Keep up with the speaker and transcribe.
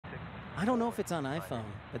I don't know if it's on iPhone,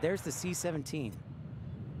 but there's the C-17.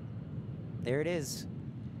 There it is.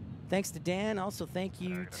 Thanks to Dan. Also, thank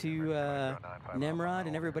you to Nimrod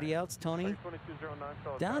and everybody else. Tony.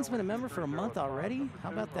 Don's been a member for a month already.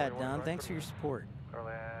 How about that, Don? Thanks for your support.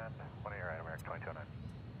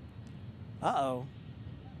 Uh-oh.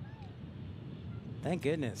 Thank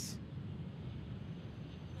goodness.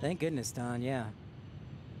 Thank goodness, Don, yeah.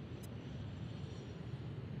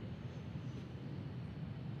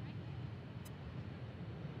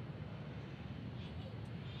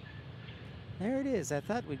 There it is. I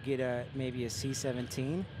thought we'd get maybe a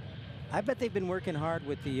C-17. I bet they've been working hard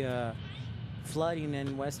with the flooding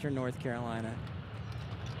in western North Carolina.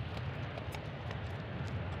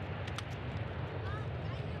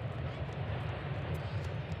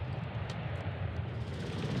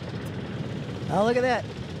 Oh, look at that.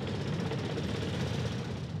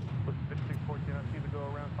 Look, 5614, I see the go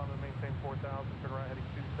around, time to maintain 4000, turn right heading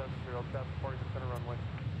 270, south departing the center runway.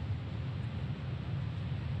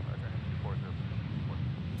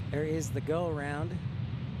 There is the go around.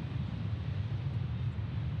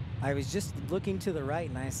 I was just looking to the right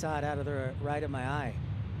and I saw it out of the right of my eye.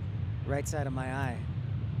 Right side of my eye.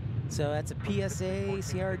 So that's a PSA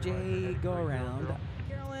CRJ go around.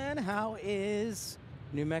 Carolyn, how is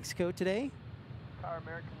New Mexico today?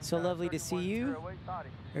 So lovely to see you.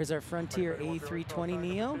 There's our Frontier A320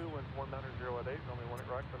 Neo.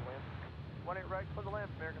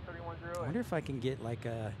 I wonder if I can get like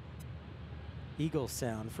a eagle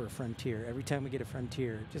sound for a Frontier every time we get a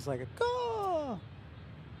Frontier, just like a caw.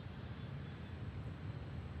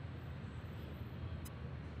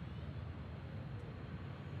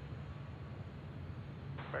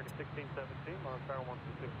 American 1617, modifier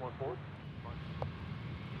 12614.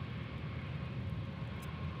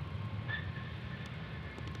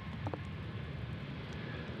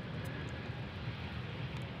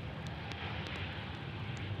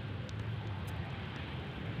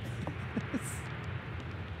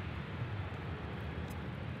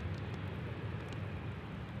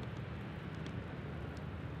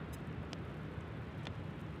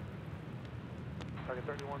 Target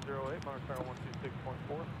 3108, modifier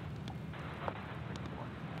 126.4.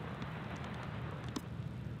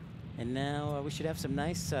 And now we should have some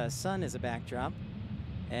nice sun as a backdrop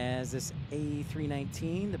as this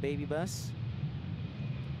A319, the baby bus.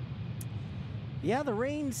 Yeah, the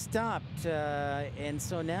rain stopped, and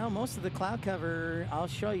so now most of the cloud cover, I'll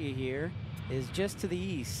show you here, is just to the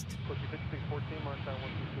east. 5614, modifier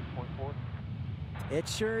 126.4. It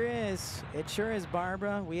sure is. It sure is,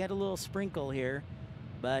 Barbara. We had a little sprinkle here,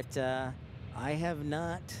 but I have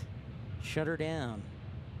not shut her down.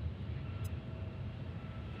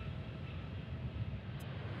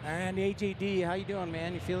 And AJD, how you doing,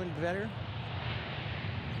 man? You feeling better?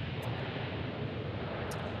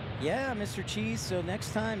 Yeah, Mr. Cheese. So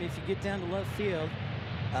next time, if you get down to Love Field,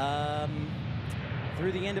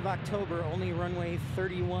 through the end of October, only runway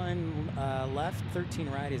 31 left, 13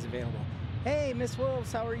 right is available. Hey, Miss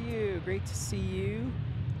Wolves, how are you? Great to see you.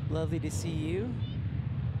 Lovely to see you.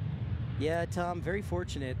 Yeah, Tom, very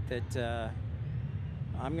fortunate that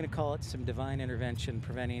I'm going to call it some divine intervention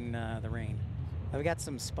preventing the rain. I've got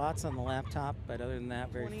some spots on the laptop, but other than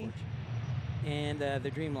that, very fortunate. And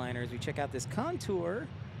the Dreamliner, as we check out this Contour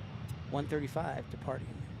 135 departing.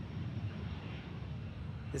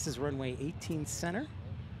 This is runway 18 center,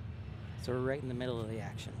 so we're right in the middle of the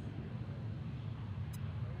action.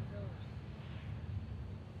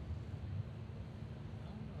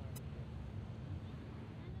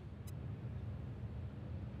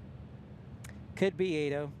 Could be,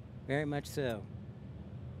 Ado. Very much so.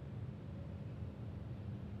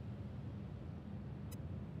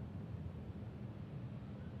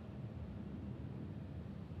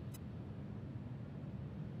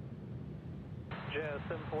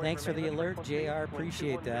 Thanks for the alert, JR.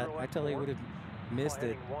 Appreciate that. I totally would have missed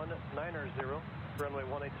it. 190, runway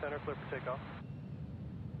 18 center, clear for takeoff.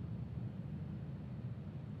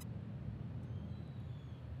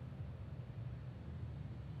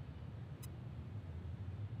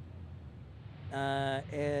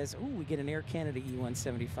 We get an Air Canada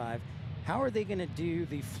E175. How are they going to do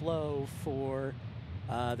the flow for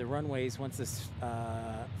the runways once this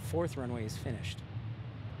fourth runway is finished?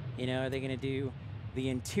 You know, are they going to do the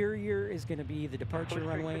interior is going to be the departure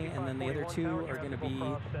runway, and then the other two are going to be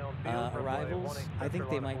arrivals? I think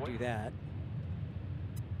they might do that.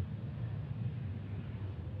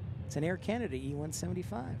 It's an Air Canada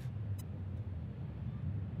E175.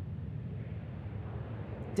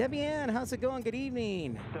 Debbie Ann, how's it going? Good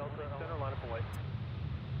evening. Center, line up away.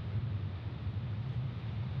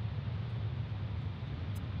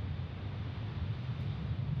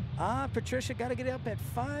 Patricia, got to get up at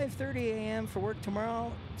 5:30 a.m. for work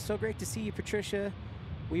tomorrow. So great to see you, Patricia.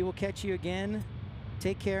 We will catch you again.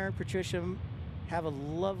 Take care, Patricia. Have a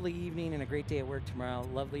lovely evening and a great day at work tomorrow.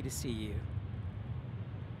 Lovely to see you.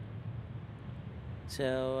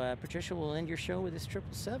 So, Patricia, will end your show with this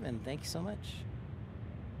 777. Thank you so much.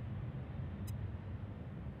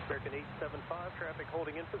 American 875, traffic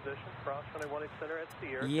holding in position. Cross runway 18 center at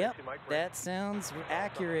Sierra. Yep, that sounds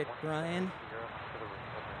accurate, Brian.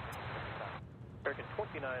 American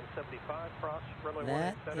 2975, cross runway 18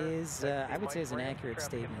 That center. is, I would say, is an accurate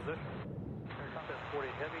statement. 40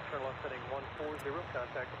 heavy, turn left heading 140,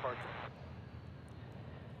 contact departure.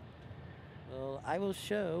 Well, I will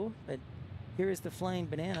show, but here is the flying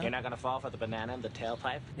banana. You're not going to fall for the banana in the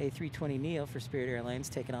tailpipe? A320neo for Spirit Airlines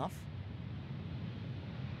taking off.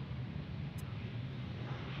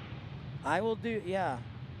 I will do, yeah.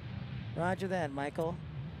 Roger that, Michael.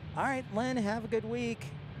 All right, Len, have a good week.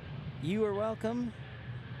 You are welcome.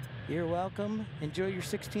 You're welcome. Enjoy your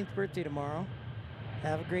 16th birthday tomorrow.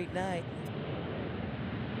 Have a great night.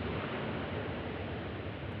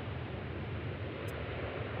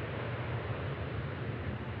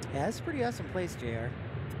 Yeah, it's a pretty awesome place, JR.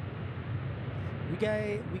 We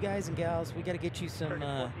guys and gals, we got to get you some,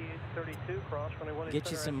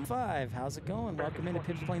 get you some 5. How's it going? Welcome into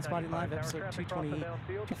Pibbs Planespotting Live, episode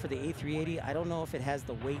 222 for the A380. I don't know if it has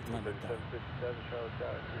the weight limit, though.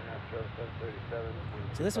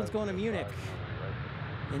 So this one's going to Munich,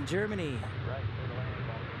 in Germany.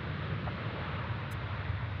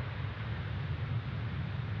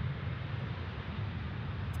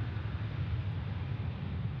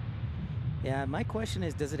 Yeah, my question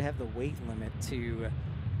is, does it have the weight limit to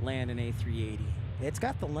land an A380? It's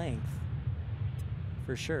got the length,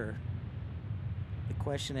 for sure. The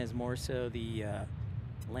question is more so the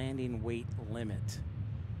landing weight limit.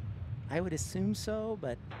 I would assume so,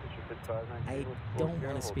 but I don't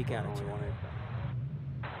want to speak out of turn.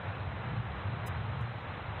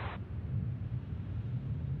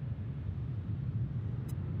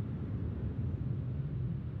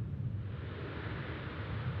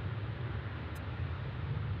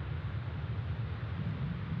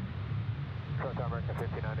 American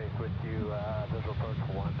 59 with you, visual approach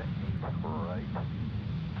 18 right.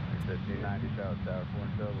 1590 south, tower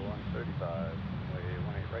 135, way 18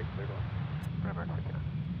 right, clear to American 59.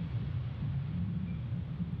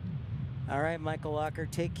 All right, Michael Walker,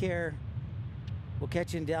 take care. We'll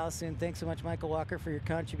catch you in Dallas soon. Thanks so much, Michael Walker, for your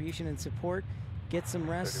contribution and support. Get some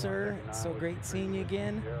rest, sir. It's so great seeing you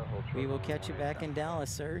again. We will catch you back in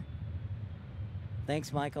Dallas, sir.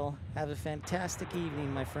 Thanks, Michael. Have a fantastic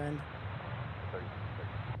evening, my friend.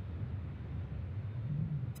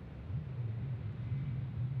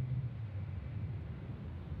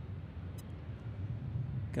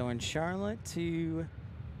 Going Charlotte to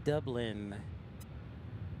Dublin.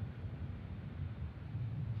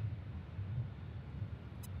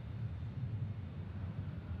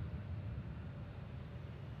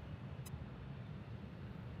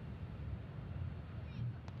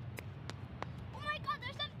 Oh my God,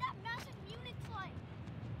 there's that massive Munich flight.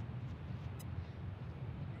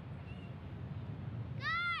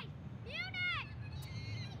 Guys, Munich!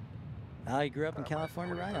 Oh, you grew up in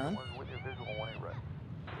California, right on. With your visual 18 right.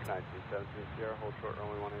 1917 Sierra, hold short,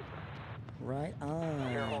 runway 18. Right on,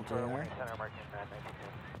 Sierra, hold short, JR. 18 center, American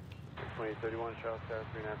 992. 2031, Charles Tower,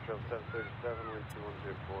 39 Trail 737, wind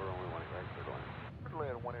 2104, runway 18 right,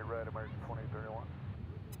 clear to land. Land 18 right, American 2031.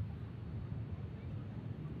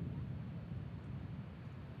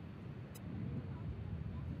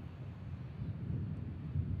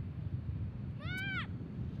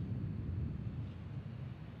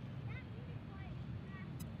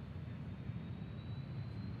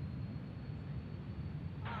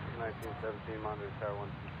 Monitor tower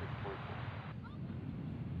 126.4.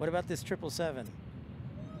 What about this 777?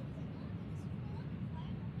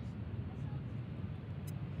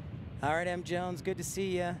 All right, M. Jones, good to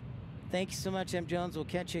see you. Thank you so much, M. Jones. We'll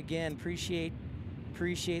catch you again. Appreciate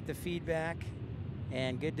the feedback,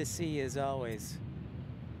 and good to see you as always.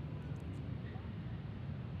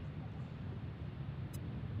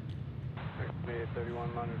 May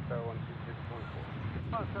 31 monitor tower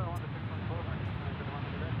 126.4. Monitor tower 126.4.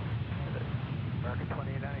 American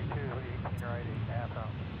 2892, 18 right, 8.5 out.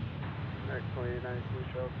 American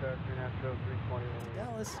 2892, Charles Tower, 3.5 Trail 321.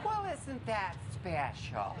 Dallas. Well, isn't that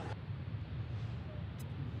special?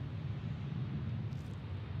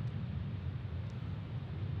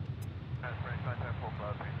 That's right, contact full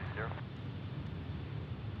cloud, 330.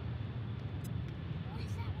 What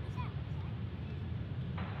is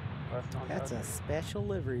that? That's a special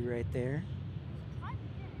livery right there.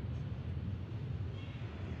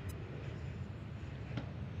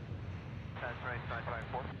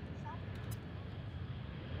 4.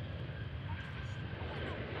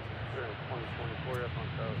 Sure, 2024 up on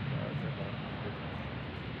south.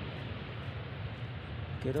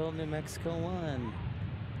 Good old New Mexico 1.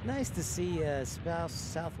 Nice to see spouse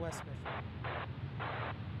Southwest special.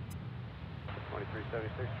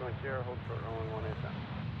 2376, join Sierra, hold short, only 187.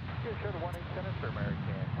 Yeah, sure, the 18 center for American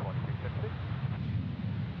 2376.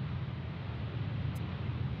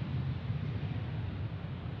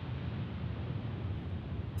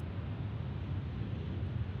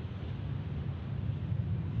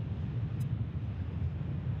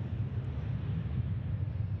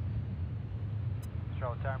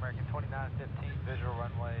 Charlotte Tower, American 2915, visual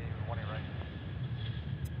runway 18 right.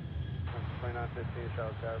 2915,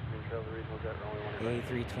 Charlotte Tower, control the regional jet, runway 18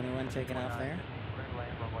 right. A321 taking off there. Clear to land,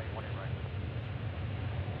 runway 18 right.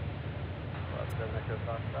 7 Echo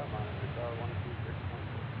Fox, stop, monitor, tower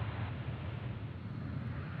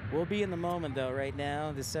 12614. We'll be in the moment though right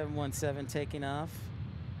now. The 717 taking off.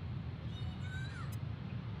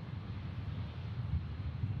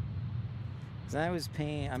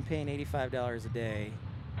 I'm paying $85 a day,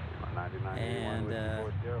 and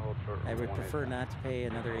I would prefer not to pay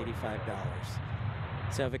another $85.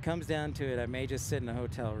 So if it comes down to it, I may just sit in a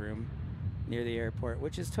hotel room near the airport,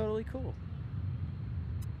 which is totally cool.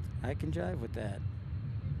 I can jive with that.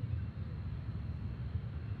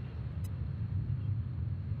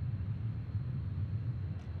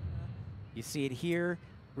 You see it here,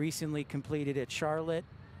 recently completed at Charlotte.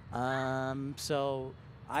 So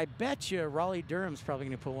I bet you Raleigh-Durham's probably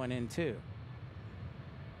going to put one in too.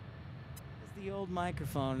 It's the old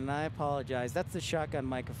microphone, and I apologize. That's the shotgun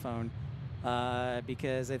microphone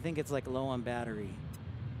because I think it's like low on battery.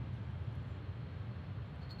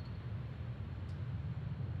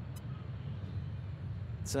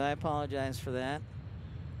 So I apologize for that.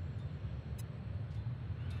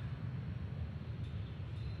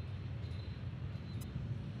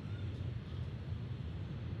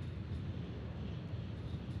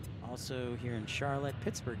 Also here in Charlotte,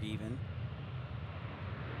 Pittsburgh even,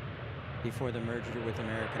 before the merger with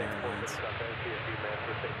American Airlines. See a few minutes,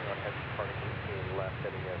 we're taking on heavy particles being left,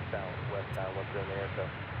 heading southwest now once we're in the air, so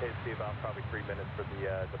it'll be about probably 3 minutes for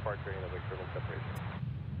the departure and the external separation.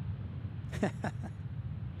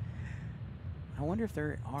 I wonder if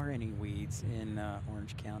there are any weeds in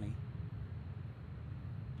Orange County.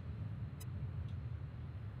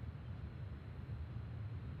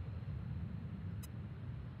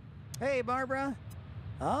 Hey, Barbara.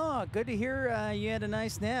 Oh, good to hear you had a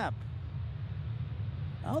nice nap.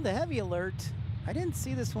 Oh, the heavy alert. I didn't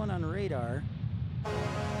see this one on radar.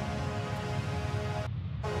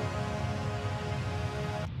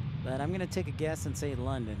 But I'm going to take a guess and say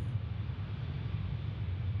London.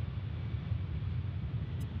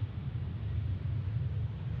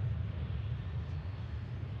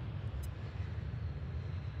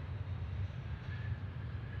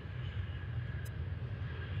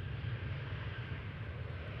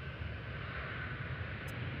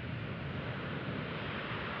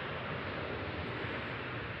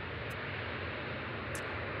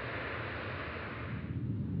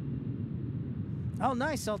 Oh,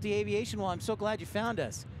 nice, Salty Aviation. Well, I'm so glad you found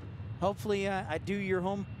us. Hopefully, I do your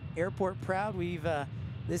home airport proud.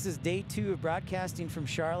 This is day 2 of broadcasting from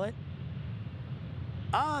Charlotte.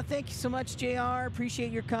 Thank you so much, JR.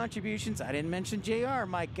 Appreciate your contributions. I didn't mention JR.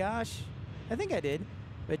 My gosh, I think I did.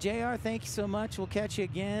 But JR, thank you so much. We'll catch you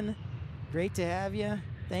again. Great to have you.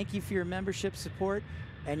 Thank you for your membership support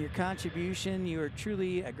and your contribution. You are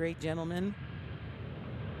truly a great gentleman.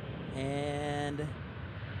 And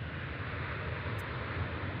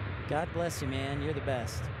God bless you, man. You're the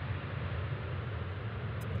best.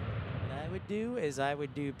 What I would do is I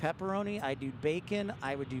would do pepperoni, I do bacon,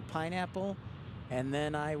 I would do pineapple, and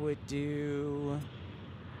then I would do...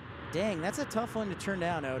 Dang, that's a tough one to turn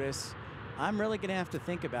down, Otis. I'm really going to have to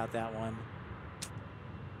think about that one.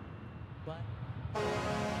 But...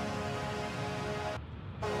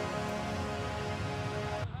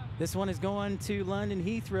 this one is going to London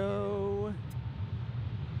Heathrow.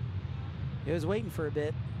 It was waiting for a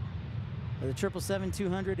bit. The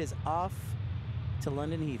 777-200 is off to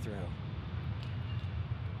London Heathrow.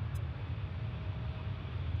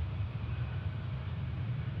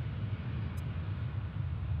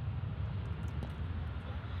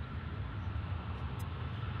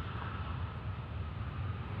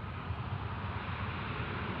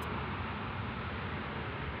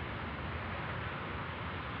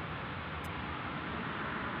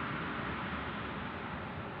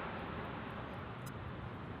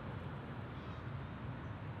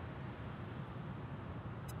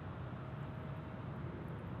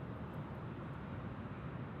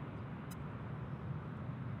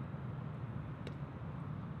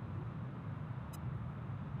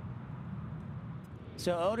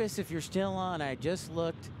 So Otis, if you're still on, I just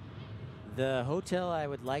looked. The hotel I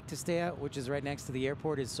would like to stay at, which is right next to the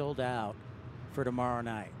airport, is sold out for tomorrow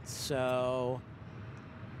night. So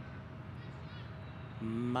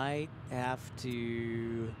might have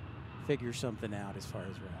to figure something out as far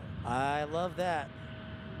as route. I love that.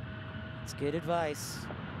 It's good advice.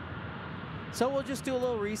 So we'll just do a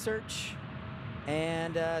little research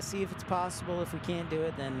and see if it's possible. If we can't do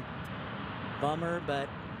it, then bummer. But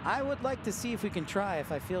I would like to see if we can try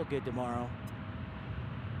if I feel good tomorrow.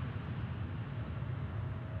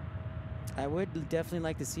 I would definitely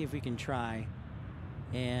like to see if we can try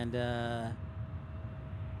and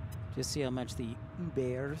just see how much the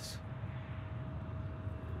Ubers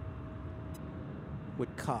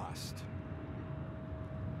would cost.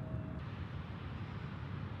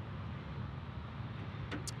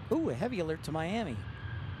 Ooh, a heavy alert to Miami.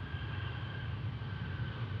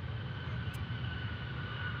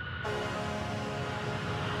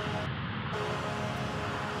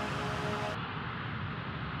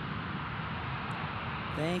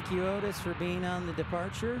 Thank you, Otis, for being on the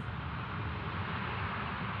departure.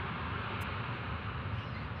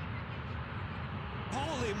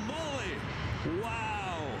 Holy moly!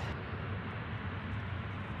 Wow!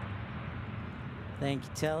 Thank you,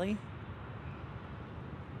 Telly.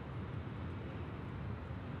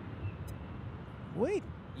 Wait,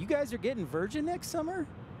 you guys are getting Virgin next summer?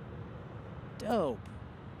 Dope.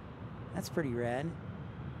 That's pretty rad.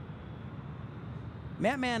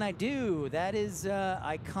 Man, I do. That is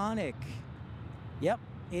iconic. Yep,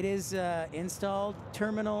 it is installed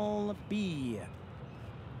Terminal B.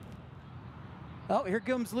 Oh, here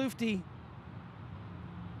comes Lufty.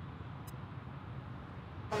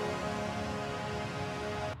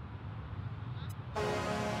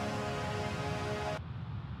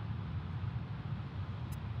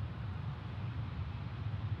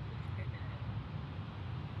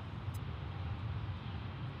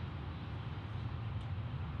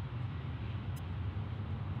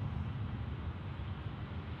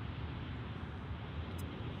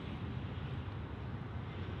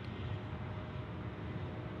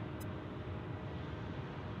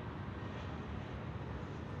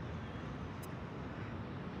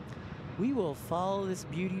 We will follow this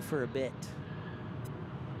beauty for a bit.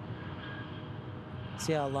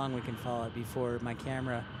 See how long we can follow it before my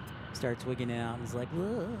camera starts wigging out and is like,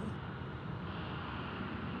 whoa.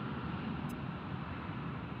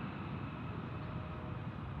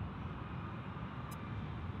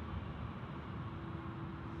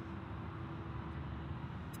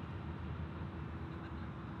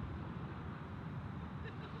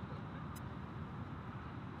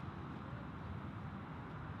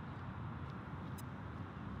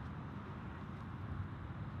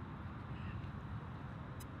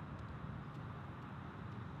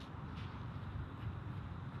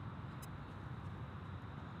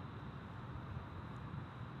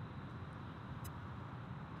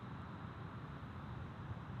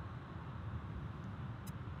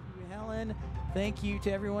 Helen, thank you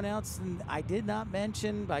to everyone else. And I did not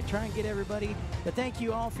mention, I try and get everybody, but thank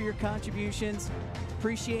you all for your contributions.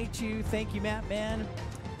 Appreciate you. Thank you, Matt, man.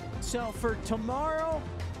 So for tomorrow,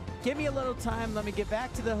 give me a little time. Let me get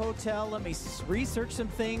back to the hotel. Let me research some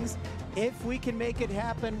things. If we can make it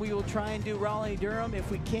happen, we will try and do Raleigh-Durham. If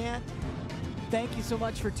we can't, thank you so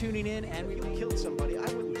much for tuning in. And we Killed somebody, I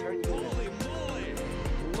wouldn't turn you in. Holy moly!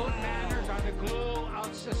 Good manners are the glue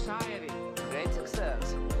of society. Great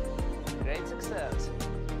success. Great success.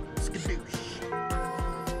 Skadoosh.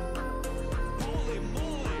 Holy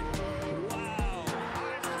moly! Wow!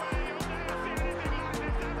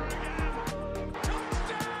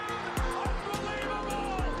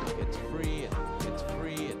 It's free, it's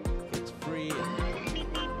free, it's free.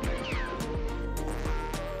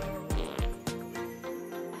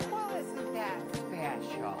 Well, isn't that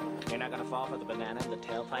special? You're not gonna fall for the banana in the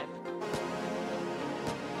tailpipe?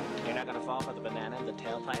 You're not gonna fall for the banana in the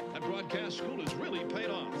tailpipe? That broadcast school has really paid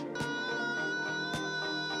off.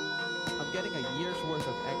 I'm getting a year's worth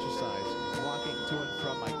of exercise walking to and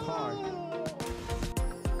from my car.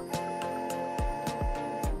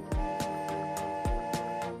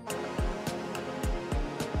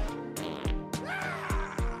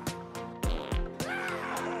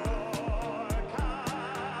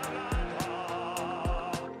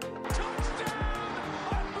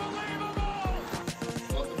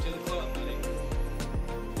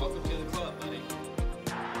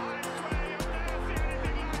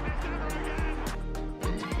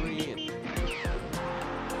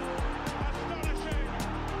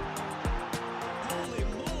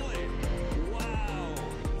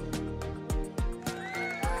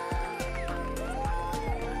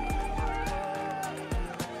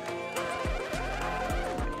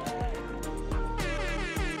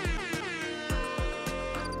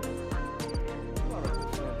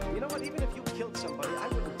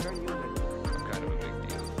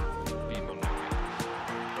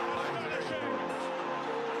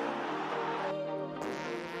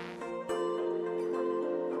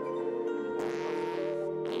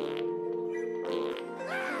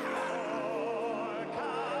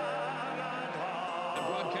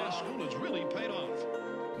 school has really paid off.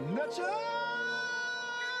 Nutcha!